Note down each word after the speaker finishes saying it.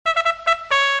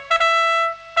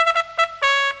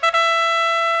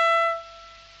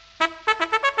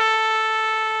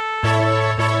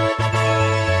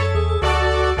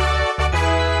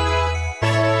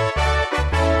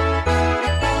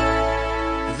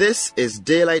This is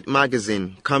Daylight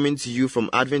Magazine, coming to you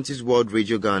from Adventist World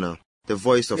Radio Ghana, the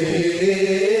voice of hope.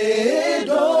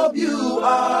 AWR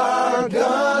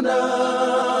Ghana,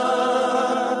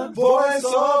 voice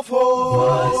of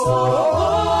hope.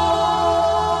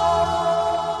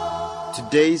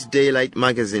 Today's Daylight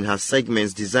Magazine has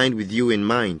segments designed with you in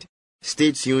mind.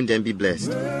 Stay tuned and be blessed.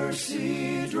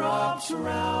 Mercy drops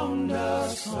around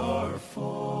us are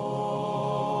falling,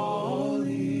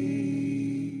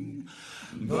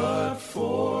 but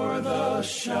for the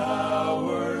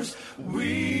showers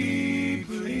we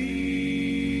plead.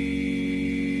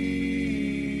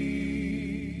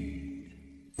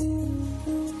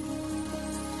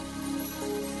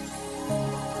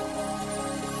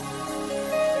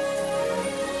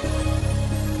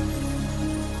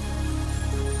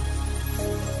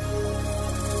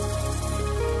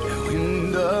 And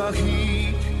when the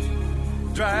heat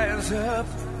dries up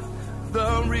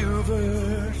the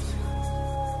rivers,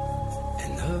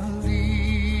 the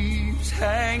leaves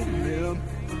hang limp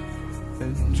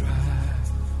and dry,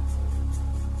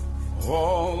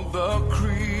 all the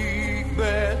creek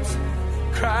beds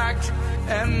cracked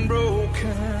and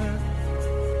broken,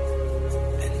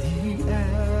 and the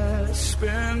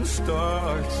aspen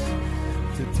starts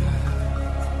to die.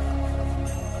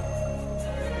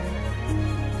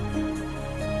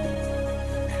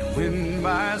 And when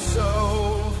my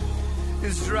soul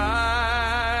is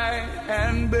dry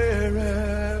and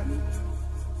barren,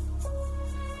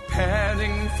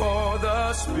 panting for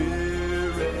the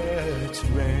Spirit's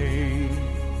rain,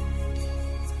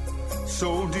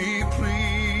 so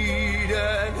depleted,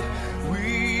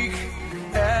 weak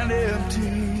and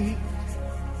empty,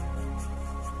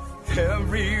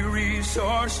 every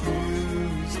resource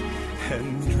used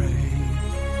and drained.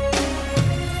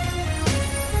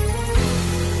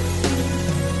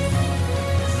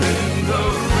 Then the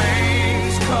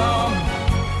rains come,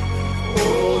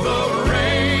 oh the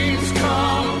rains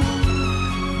come,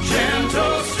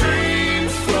 gentle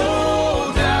streams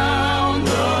flow down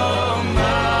the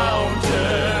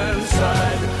mountainside,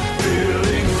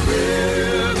 filling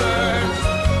rivers,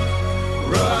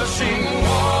 rushing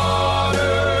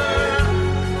water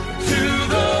to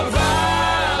the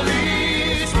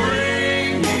valleys,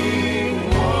 bringing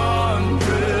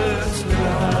wondrous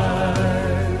life.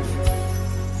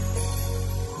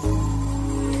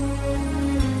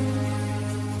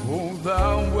 Oh,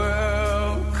 thou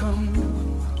welcome,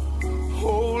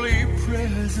 holy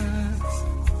presence,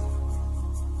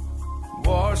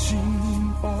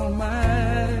 washing all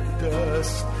my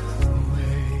dust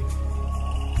away.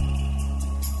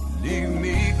 Leave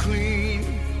me clean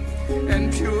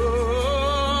and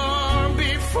pure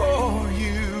before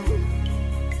you,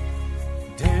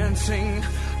 dancing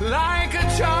like a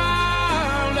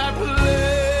child at play.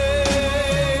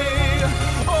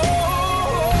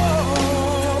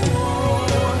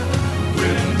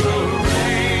 When the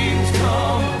rains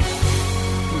come,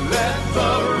 let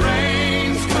the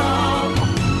rains come,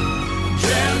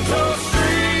 gentle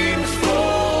streams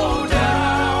flow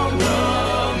down the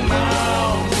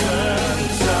mountainside,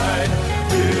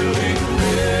 filling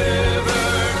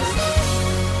rivers,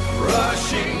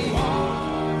 rushing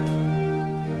water.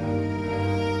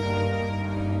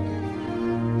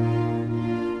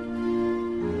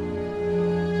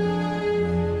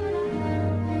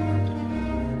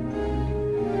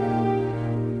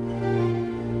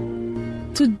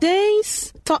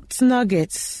 Today's Thought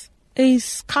Nuggets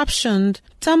is captioned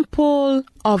Temple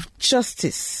of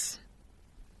Justice.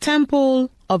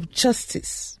 Temple of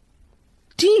Justice.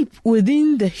 Deep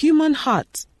within the human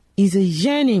heart is a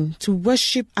yearning to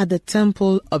worship at the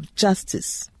Temple of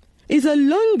Justice. Is a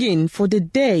longing for the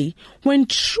day when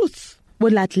truth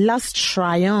will at last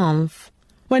triumph,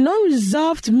 when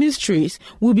unresolved mysteries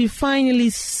will be finally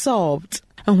solved,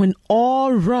 and when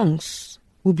all wrongs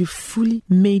will be fully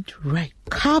made right.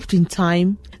 Carved in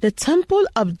time, the Temple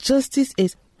of Justice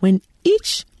is when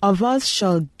each of us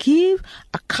shall give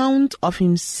account of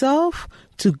himself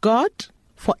to God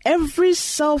for every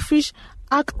selfish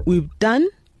act we've done,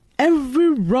 every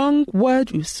wrong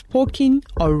word we've spoken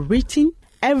or written,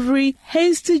 every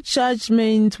hasty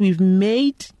judgment we've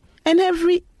made, and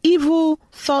every evil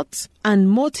thoughts and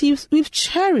motives we've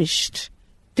cherished.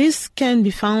 This can be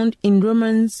found in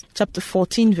Romans chapter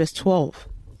 14 verse 12.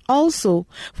 Also,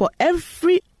 for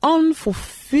every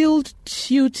unfulfilled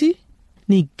duty,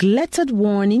 neglected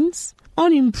warnings,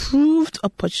 unimproved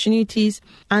opportunities,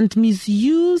 and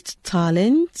misused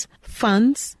talent,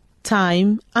 funds,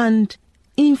 time, and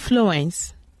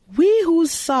influence. We who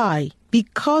sigh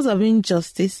because of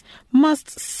injustice must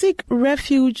seek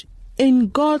refuge in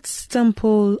God's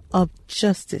temple of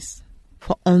justice.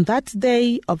 For on that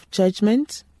day of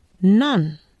judgment,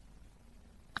 none,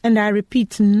 and I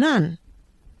repeat, none,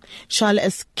 shall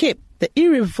escape the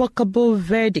irrevocable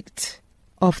verdict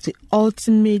of the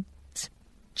ultimate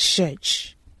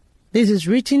judge. This is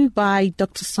written by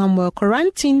Dr. Samuel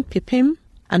Corantin Pipim,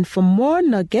 and for more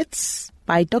nuggets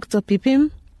by Dr.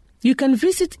 Pipim, you can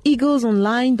visit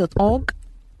eaglesonline.org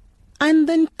and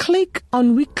then click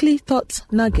on Weekly Thoughts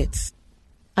Nuggets.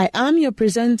 I am your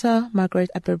presenter, Margaret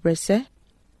Abebrese,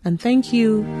 and thank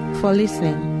you for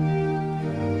listening.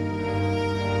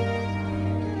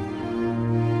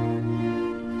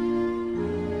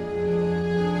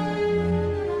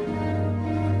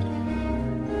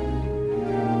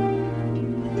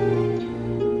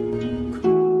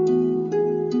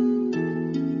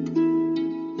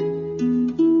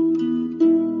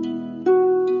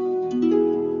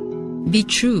 Be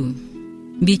true.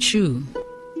 Be true.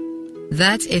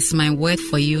 That is my word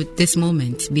for you this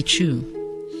moment. Be true.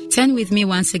 Turn with me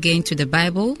once again to the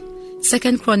Bible,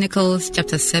 2 Chronicles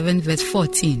chapter 7 verse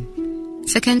 14.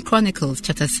 2 Chronicles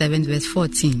chapter 7 verse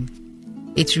 14.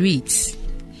 It reads,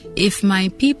 "If my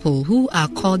people who are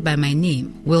called by my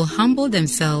name will humble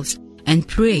themselves and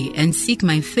pray and seek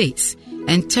my face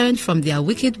and turn from their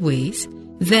wicked ways,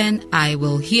 then I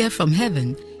will hear from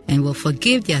heaven and will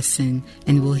forgive their sin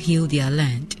and will heal their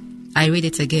land." I read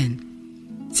it again.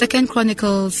 2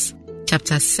 Chronicles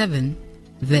chapter 7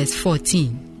 verse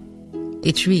 14.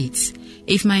 It reads,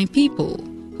 "If my people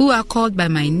who are called by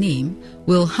my name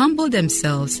will humble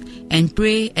themselves and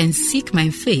pray and seek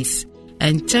my face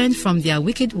and turn from their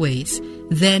wicked ways,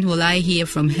 then will I hear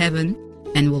from heaven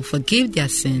and will forgive their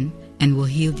sin and will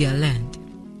heal their land."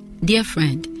 Dear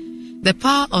friend, the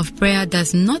power of prayer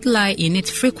does not lie in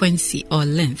its frequency or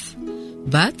length,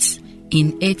 but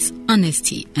in its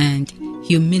honesty and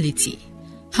humility.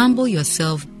 Humble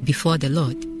yourself before the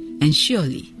Lord, and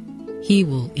surely He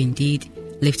will indeed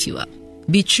lift you up.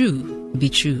 Be true, be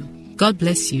true. God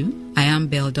bless you. I am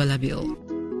Belle Dolabiel.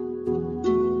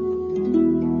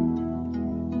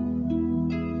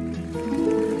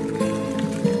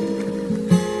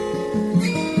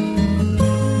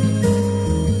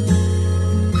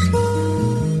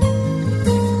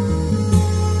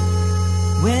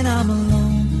 When I'm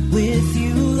alone with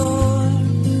you, Lord,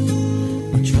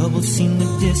 my troubles seem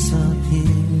to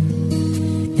disappear,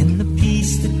 and the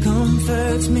peace that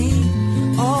comforts me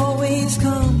always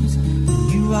comes when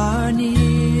you are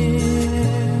near.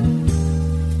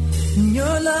 And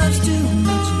your love's too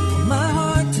much for my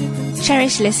heart to contain.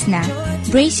 Cherished listener,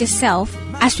 brace yourself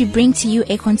as we bring to you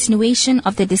a continuation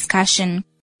of the discussion.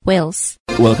 Wales.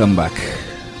 Welcome back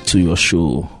to your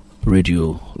show,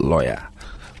 Radio Lawyer.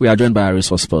 We are joined by a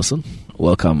resource person.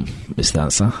 Welcome, Mr.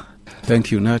 Ansah. Thank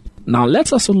you, Nat. Now,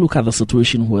 let's also look at the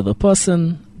situation where the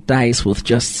person dies with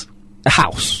just a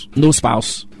house, no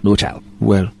spouse, no child.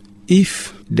 Well,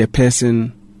 if the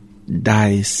person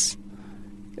dies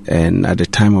and at the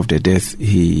time of the death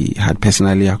he had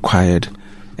personally acquired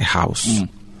a house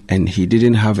and he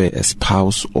didn't have a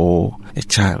spouse or a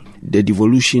child, the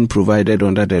devolution provided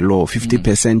under the law,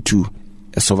 50% to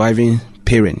a surviving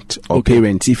parent or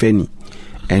parents, if any,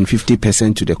 and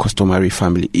 50% to the customary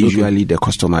family, usually the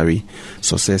customary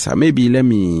successor. Maybe let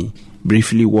me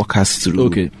briefly walk us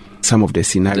through some of the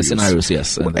scenarios. The scenarios,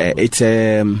 yes. It's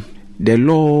the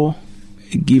law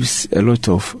gives a lot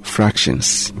of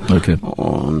fractions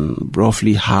on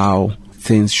roughly how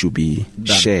things should be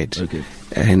shared.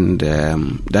 And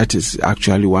that is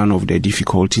actually one of the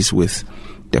difficulties with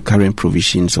the current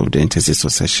provisions of the intestate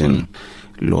succession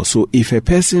law. So if a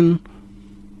person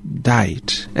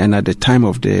died and at the time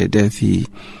of the death he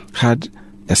had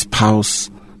a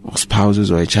spouse or spouses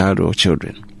or a child or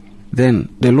children, then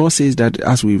the law says that,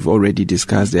 as we've already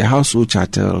discussed, the household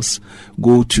chattels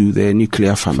go to the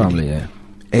nuclear family.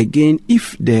 Again,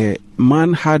 if the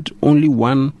man had only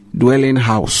one dwelling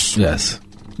house,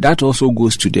 that also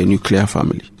goes to the nuclear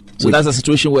family. So that's a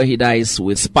situation where he dies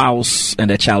with spouse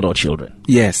and a child or children.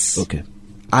 Yes.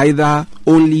 Either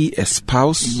only a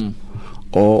spouse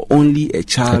or only a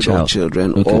child or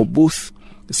children, or both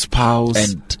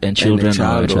spouse and children and a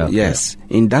child. Or yes.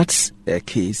 In that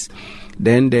case,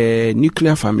 then the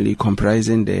nuclear family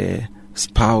comprising the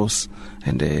spouse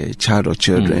and the child or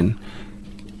children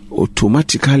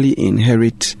automatically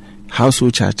inherit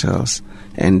household chattels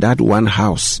and that one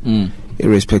house,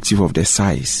 irrespective of the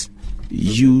size,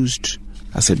 used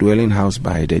as a dwelling house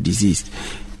by the deceased.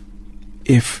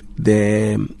 If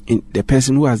the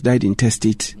person who has died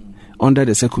intestate, under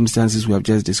the circumstances we have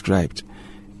just described,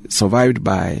 survived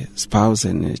by spouse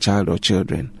and a child or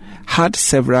children, had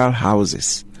several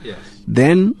houses,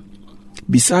 then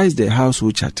besides the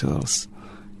household chattels,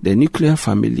 the nuclear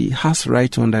family has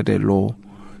right under the law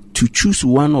to choose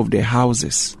one of the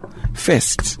houses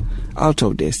first out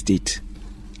of the estate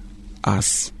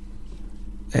as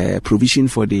provision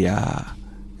for their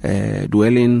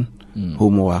dwelling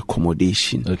home or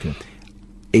accommodation. Okay.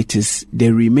 It is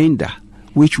the remainder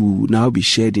which will now be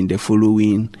shared in the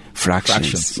following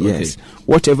fractions. Yes. Okay.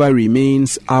 Whatever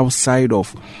remains outside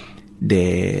of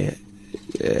the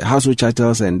household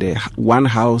chattels and the one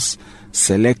house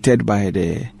selected by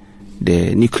the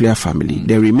nuclear family,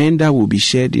 the remainder will be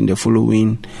shared in the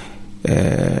following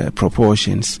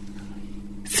proportions.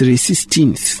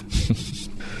 3/16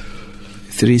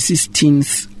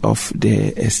 3/16 of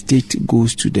the estate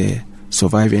goes to the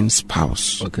surviving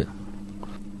spouse. Okay.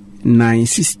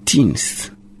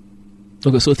 9/16.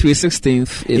 Okay, so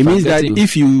 3/16. It means that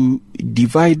if you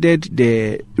divided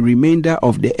the remainder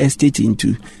of the estate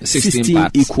into 16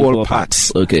 equal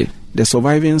parts, okay, the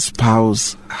surviving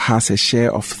spouse has a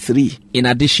share of 3. In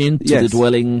addition to the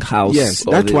dwelling house. Yes,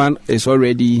 that one is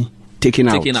already taken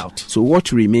out. So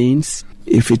what remains,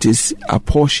 if it is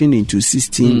apportioned into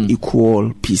 16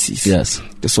 equal pieces, yes,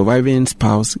 the surviving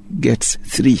spouse gets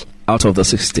 3 out of the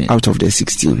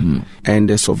 16. And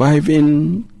the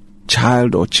surviving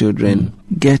child or children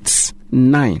gets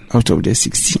 9 out of the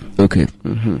 16. Okay.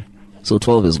 So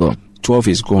 12 is gone. 12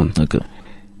 is gone. Okay.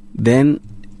 Then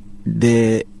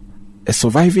a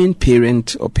surviving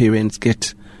parent or parents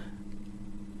get,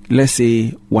 let's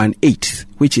say, 1/8,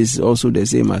 which is also the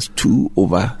same as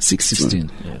 2/16.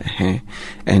 Yeah.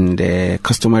 And the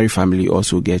customary family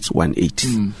also gets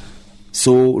 1/8.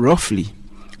 So roughly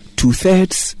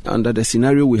 2/3 under the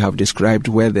scenario we have described,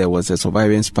 where there was a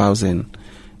surviving spouse and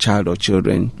child or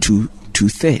children,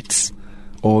 2/3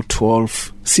 or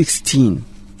 12/16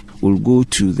 will go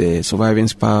to the surviving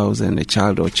spouse and the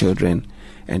child or children,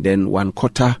 and then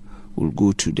 1/4 will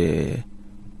go to the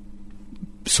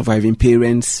surviving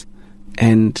parents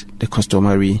and the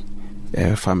customary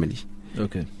family.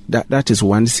 Okay. That is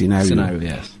one scenario.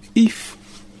 Yes. If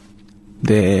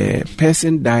the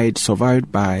person died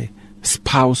survived by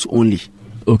spouse only.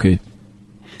 Okay.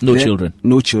 No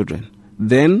children.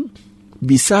 Then,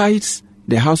 besides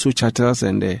the household chattels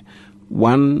and the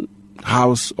one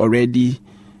house already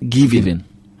given,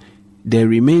 the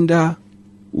remainder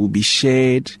will be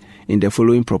shared in the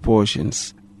following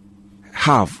proportions.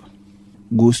 Half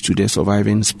goes to the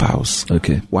surviving spouse.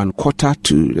 Okay. 1/4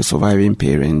 to the surviving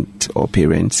parent or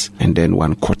parents, and then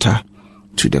 1/4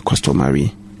 to the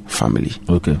customary family.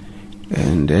 Okay.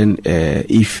 And then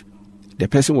if the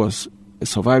person was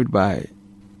survived by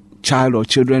child or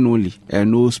children only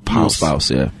and no spouse,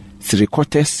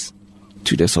 3/4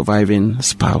 to the surviving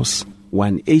spouse,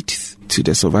 1/8 to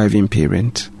the surviving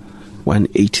parent,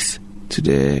 1/8 to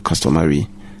the customary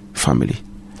family.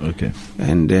 Okay.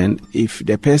 And then if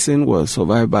the person was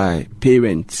survived by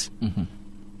parents,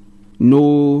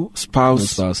 no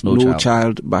spouse, no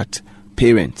child, but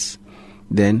parents,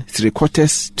 then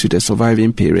 3/4 to the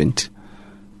surviving parent,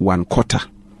 1/4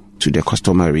 to the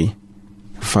customary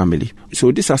family.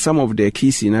 So these are some of the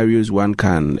key scenarios one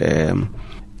can,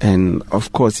 and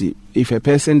of course, if a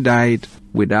person died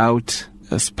without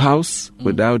a spouse,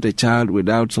 without a child,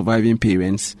 without surviving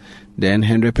parents, then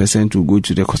 100% will go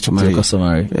to the customary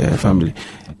family.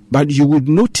 But you would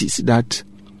notice that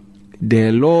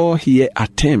the law here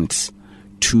attempts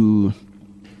to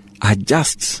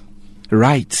adjust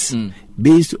rights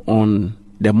based on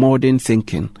the modern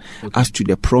thinking as to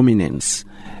the prominence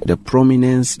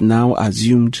now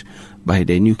assumed by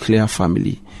the nuclear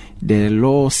family. The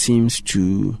law seems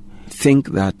to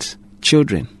think that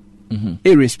children,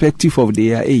 irrespective of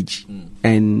their age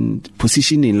and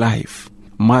position in life,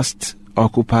 must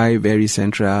occupy very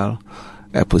central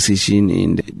position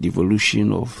in the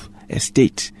devolution of a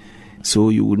state. So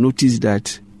you will notice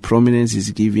that prominence is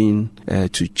given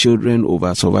to children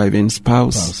over surviving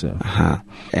spouse.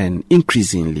 And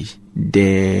increasingly,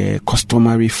 the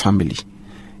customary family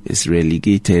is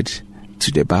relegated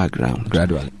to the background.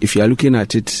 Gradually. If you are looking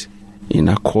at it in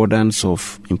accordance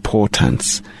of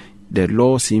importance, the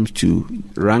law seems to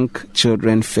rank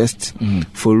children first,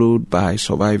 followed by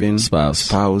surviving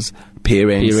spouse,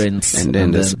 parents, and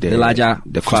then the larger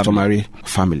customary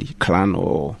family, clan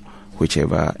or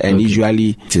whichever. And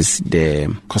usually it is the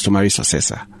customary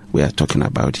successor we are talking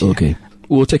about here. Okay.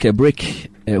 We'll take a break.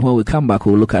 When we come back,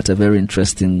 we'll look at a very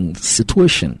interesting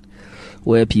situation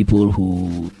where people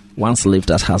who once lived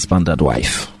as husband and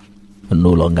wife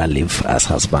no longer live as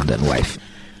husband and wife.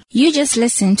 You just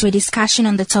listened to a discussion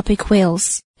on the topic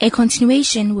wills. A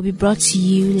continuation will be brought to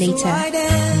you later.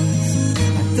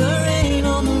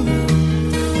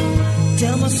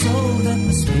 Tell my soul that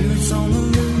my spirit's on the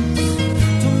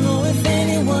loose. Don't know if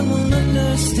anyone will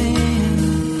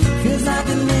understand. Feel Feels like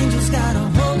an angel's got a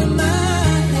hold of my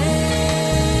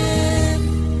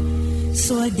hand.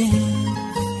 So I dance.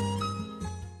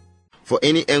 For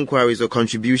any enquiries or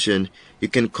contribution, you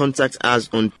can contact us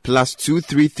on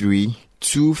 +233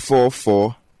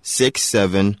 244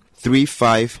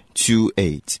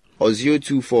 673528 or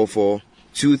 0244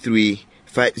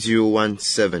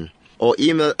 235017, or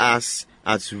email us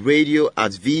at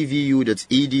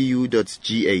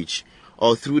radio@vvu.edu.gh,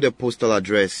 or through the postal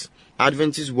address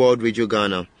Adventist World Radio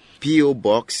Ghana, P.O.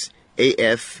 Box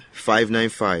AF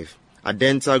 595,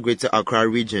 Adenta, Greater Accra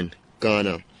Region,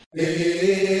 Ghana.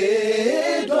 AWR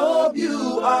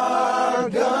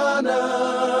Ghana,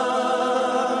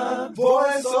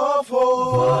 Voice of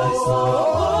Hope.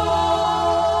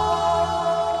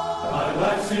 My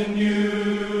life's in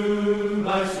you,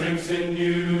 my strength's in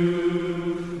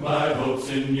you, my hope's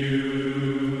in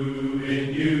you,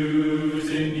 in you's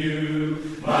in you.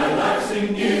 My life's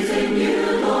in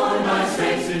you, Lord, my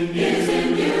strength's in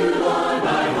you, Lord,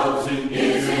 my hope's in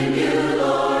you,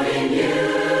 Lord, in you,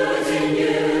 it's in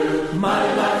you.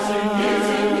 My life's in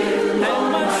you,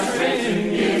 and my strength's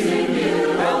in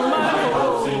you, and my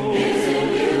hope's in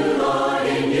you, Lord,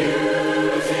 in you,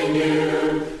 it's in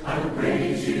you. I will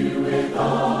praise you with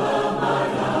all of my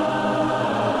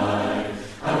life.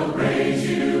 I will praise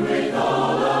you with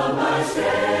all of my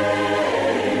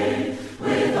strength,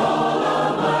 with all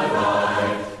of my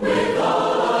life, with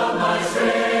all of my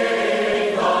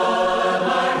strength, all of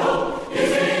my hope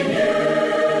is in you.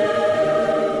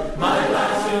 My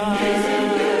life's in you,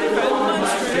 and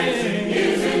my strength's in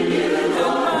you,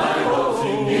 and my hope's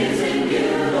in you,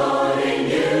 Lord, in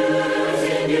you, it's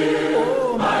in you.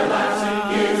 My life's in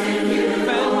you,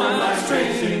 and my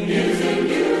strength's in you,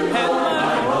 and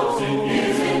my hope's in you,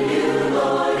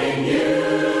 Lord, in you,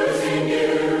 it's in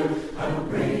you. I will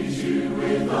praise you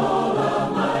with all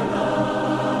of my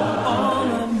love, all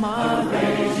of my I will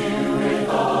praise you with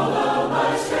all of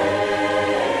my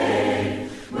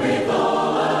strength, with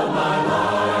all of my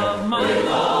life, with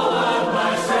all of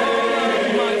my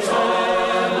strength, all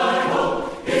of my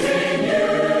hope is in you.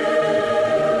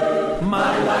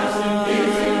 My life's in you,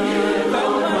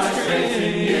 and my strength's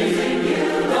in you,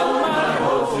 and my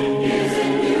hope's in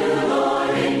you,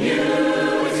 Lord, in you,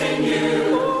 it's in you.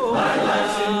 My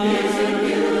life's in you,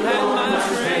 and my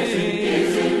strength's in you,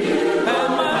 and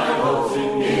my hope's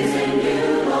in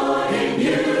you, Lord, in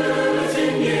you, it's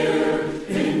in you.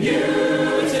 In you,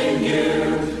 it's in you.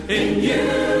 In you,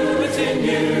 it's in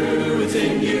you. It's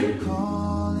in you.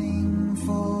 Calling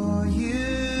for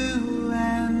you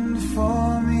and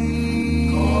for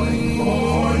me. Calling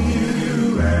for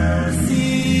you and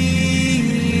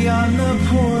see on the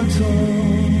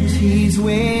portals. He's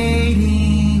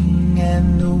waiting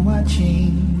and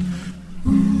watching.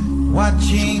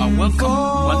 Watching. You are welcome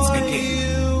for once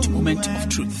again to you Moment of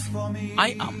and Truth. for me.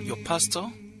 I am your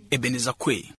pastor, Ebenezer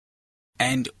Kwe,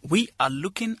 and we are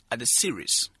looking at the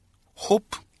series,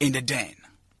 Hope in the Den.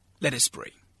 Let us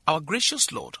pray. Our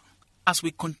gracious Lord, as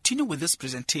we continue with this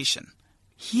presentation,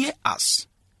 hear us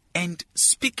and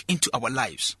speak into our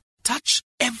lives. Touch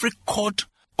every chord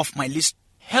of my list.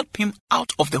 Help him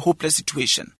out of the hopeless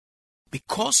situation,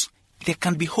 because there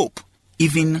can be hope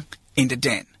even in the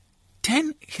den.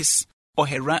 Turn his or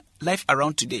her life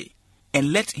around today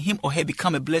and let him or her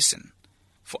become a blessing.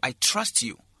 For I trust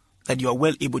you that you are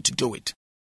well able to do it.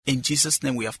 In Jesus'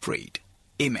 name we have prayed.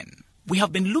 Amen. We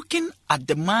have been looking at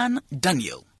the man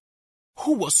Daniel,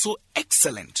 who was so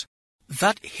excellent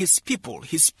that his people,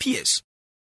 his peers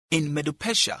in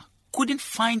Medo-Persia, couldn't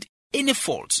find any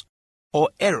fault or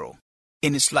error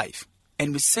in his life.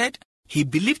 And we said he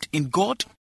believed in God,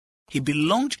 he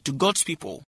belonged to God's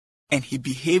people, and he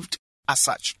behaved as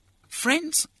such.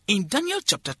 Friends, in Daniel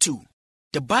chapter 2,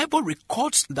 the Bible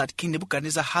records that King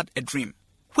Nebuchadnezzar had a dream,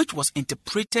 which was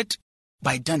interpreted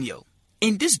by Daniel.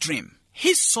 In this dream,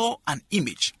 he saw an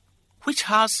image which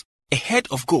has a head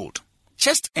of gold,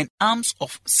 chest and arms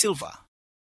of silver,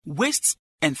 waists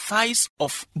and thighs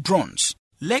of bronze,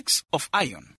 legs of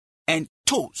iron, and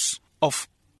toes of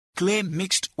clay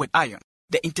mixed with iron.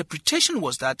 The interpretation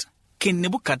was that King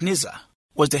Nebuchadnezzar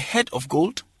was the head of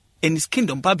gold, and his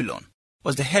kingdom Babylon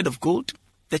was the head of gold.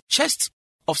 The chest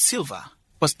of silver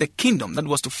was the kingdom that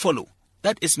was to follow,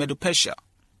 that is Medo-Persia.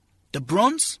 The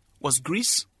bronze was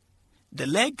Greece, the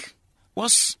leg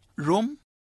was Rome,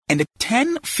 and the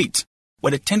 10 feet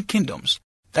were the 10 kingdoms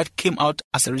that came out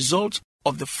as a result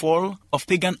of the fall of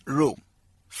pagan Rome.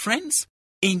 Friends,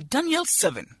 in Daniel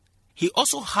 7, he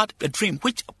also had a dream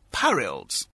which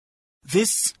parallels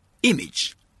this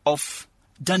image of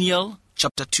Daniel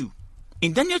chapter 2.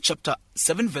 In Daniel chapter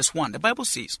 7 verse 1, the Bible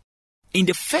says, "In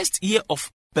the first year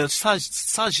of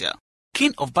Belshazzar,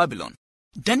 king of Babylon,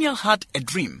 Daniel had a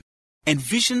dream and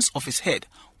visions of his head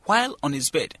while on his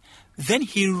bed. Then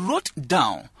he wrote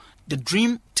down the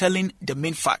dream telling the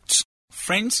main facts.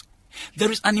 Friends,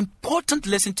 there is an important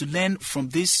lesson to learn from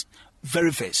this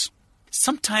very verse.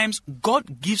 Sometimes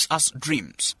God gives us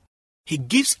dreams. He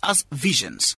gives us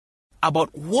visions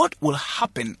about what will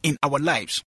happen in our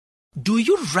lives. Do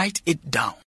you write it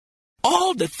down?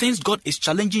 All the things God is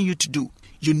challenging you to do,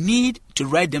 you need to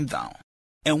write them down.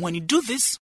 And when you do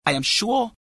this, I am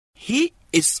sure He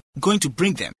is going to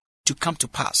bring them to come to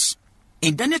pass.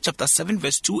 In Daniel chapter 7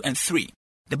 verse 2 and 3,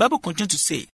 the Bible continues to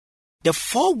say, the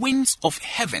four winds of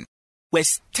heaven were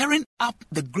stirring up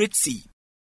the great sea,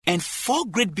 and four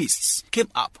great beasts came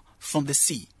up from the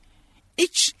sea,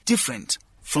 each different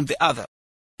from the other.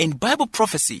 In Bible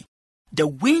prophecy, the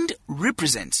wind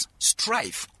represents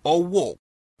strife or war.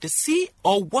 The sea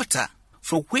or water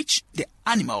from which the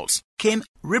animals came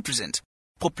represent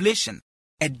population,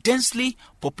 a densely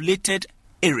populated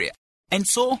area. And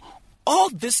so, all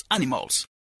these animals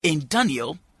in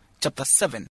Daniel chapter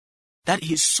 7 that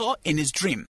he saw in his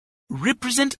dream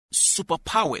represent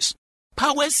superpowers,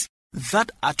 powers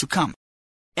that are to come.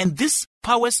 And these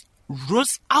powers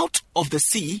rose out of the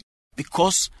sea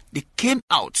because they came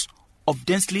out of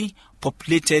densely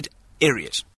populated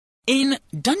areas. In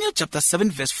Daniel chapter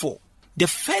 7 verse 4, the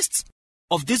first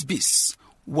of these beasts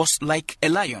was like a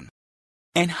lion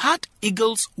and had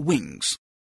eagle's wings.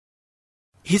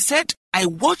 He said, I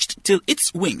watched till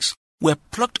its wings were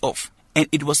plucked off, and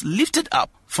it was lifted up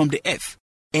from the earth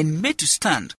and made to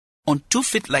stand on 2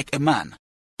 feet like a man,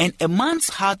 and a man's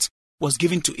heart was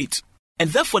given to it.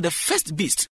 And therefore the first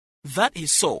beast that he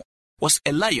saw was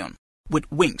a lion with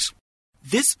wings.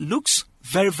 This looks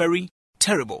very, very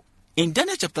terrible. In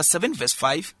Daniel chapter 7 verse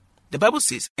 5, the Bible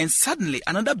says, and suddenly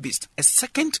another beast, a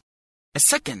second,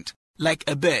 like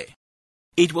a bear.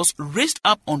 It was raised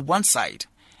up on one side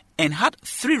and had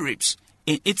 3 ribs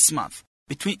in its mouth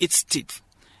between its teeth.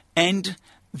 And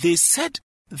they said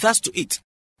thus to it,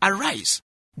 arise,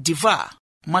 devour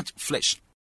much flesh.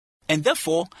 And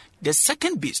therefore the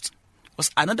second beast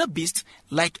was another beast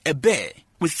like a bear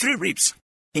with 3 ribs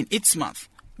in its mouth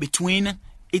between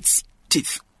its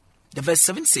teeth. The verse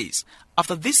 7 says,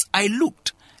 after this I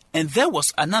looked, and there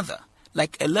was another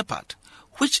like a leopard,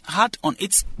 which had on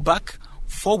its back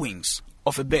 4 wings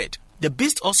of a bird. The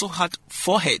beast also had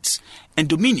 4 heads, and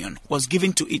dominion was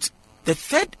given to it. The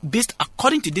third beast,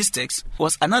 according to this text,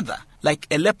 was another like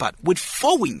a leopard with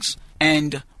 4 wings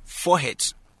and 4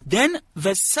 heads. Then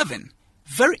verse 7,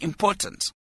 very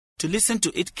important to listen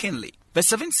to it keenly. Verse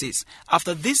 7 says,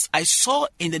 after this I saw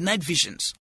in the night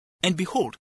visions, and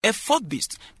behold, a 4th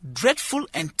beast, dreadful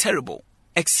and terrible,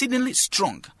 exceedingly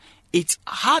strong. It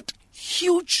had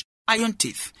huge iron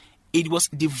teeth. It was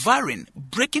devouring,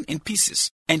 breaking in pieces,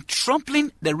 and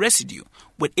trampling the residue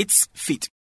with its feet.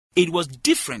 It was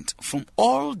different from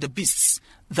all the beasts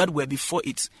that were before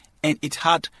it, and it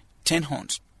had 10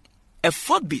 horns. A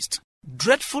 4th beast,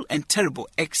 dreadful and terrible,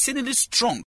 exceedingly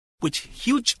strong, with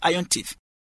huge iron teeth.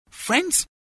 Friends,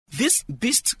 this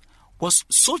beast was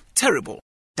so terrible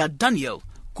that Daniel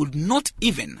could not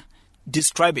even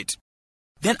describe it.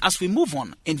 Then as we move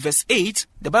on, in verse 8,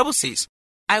 the Bible says,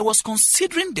 I was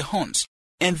considering the horns,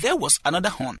 and there was another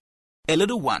horn, a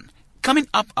little one, coming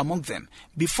up among them,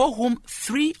 before whom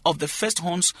 3 of the first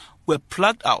horns were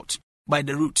plucked out by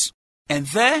the roots. And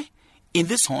there, in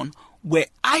this horn, were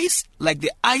eyes like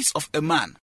the eyes of a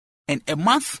man, and a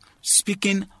mouth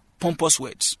speaking pompous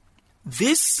words.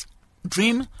 This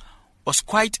dream was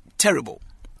quite terrible,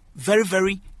 very,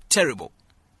 very terrible.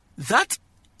 That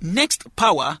next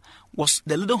power was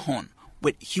the little horn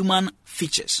with human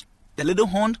features. The little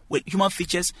horn with human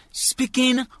features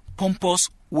speaking pompous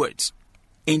words.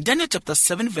 In Daniel chapter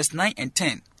 7 verse 9 and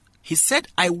 10, he said,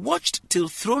 I watched till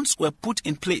thrones were put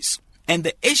in place, and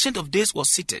the Ancient of Days was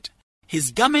seated.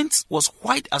 His garment was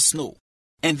white as snow,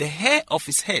 and the hair of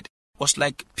his head was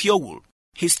like pure wool.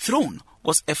 His throne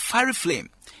was a fiery flame,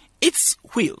 its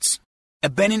wheels a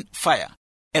burning fire.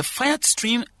 A fire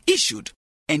stream issued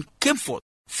and came forth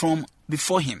from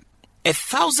before him.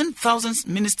 1,000 thousands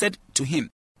ministered to him.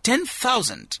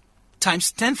 10,000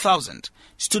 times 10,000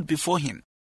 stood before him.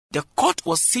 The court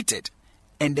was seated,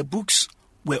 and the books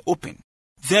were open.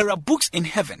 There are books in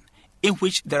heaven in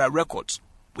which there are records.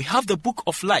 We have the book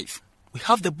of life. We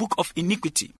have the book of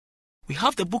iniquity. We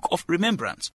have the book of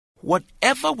remembrance.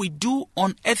 Whatever we do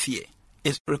on earth here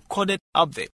is recorded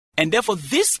up there. And therefore,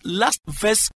 this last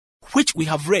verse which we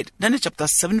have read, Daniel chapter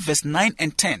 7 verse 9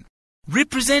 and 10,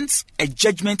 represents a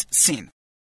judgment scene.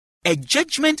 A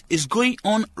judgment is going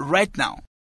on right now.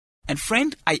 And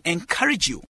friend, I encourage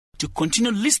you to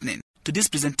continue listening to this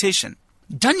presentation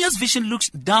Daniel's vision looks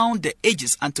down the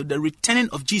ages until the returning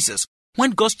of Jesus,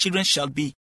 when God's children shall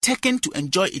be taken to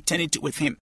enjoy eternity with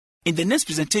him. In the next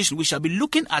presentation, we shall be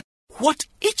looking at what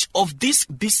each of these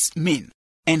beasts mean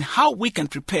and how we can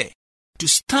prepare to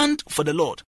stand for the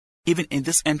Lord, even in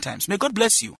these end times. May God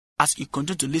bless you as you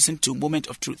continue to listen to Moment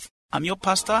of Truth. I'm your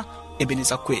pastor,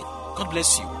 Ebenezer Kwe. God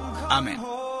bless you. Amen.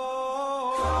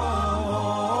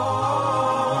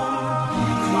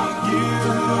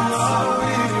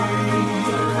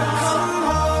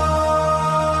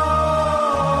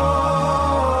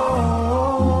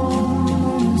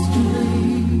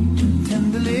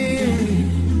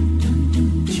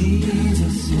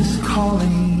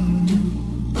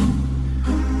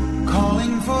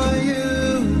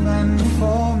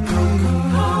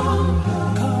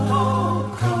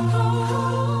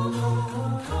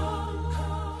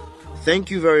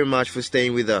 Thank you very much for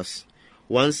staying with us.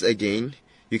 Once again,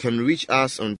 you can reach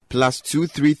us on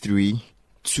 +233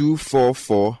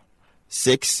 244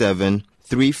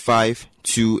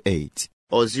 673528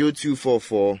 or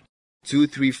 0244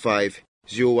 235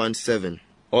 017,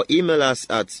 or email us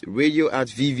at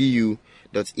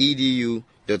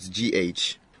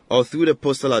radio@vvu.edu.gh, or through the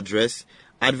postal address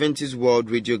Adventist World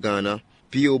Radio Ghana,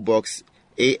 P.O. Box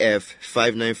AF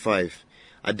 595,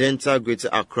 Adenta, Greater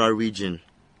Accra Region,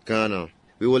 Ghana.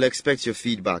 We will expect your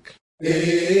feedback. AWR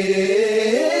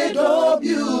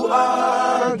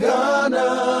Ghana,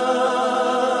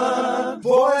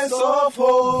 Voice of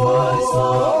Hope.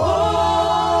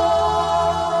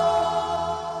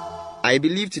 I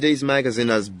believe today's magazine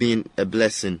has been a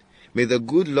blessing. May the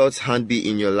good Lord's hand be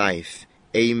in your life.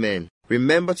 Amen.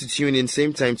 Remember to tune in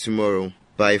same time tomorrow.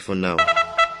 Bye for now.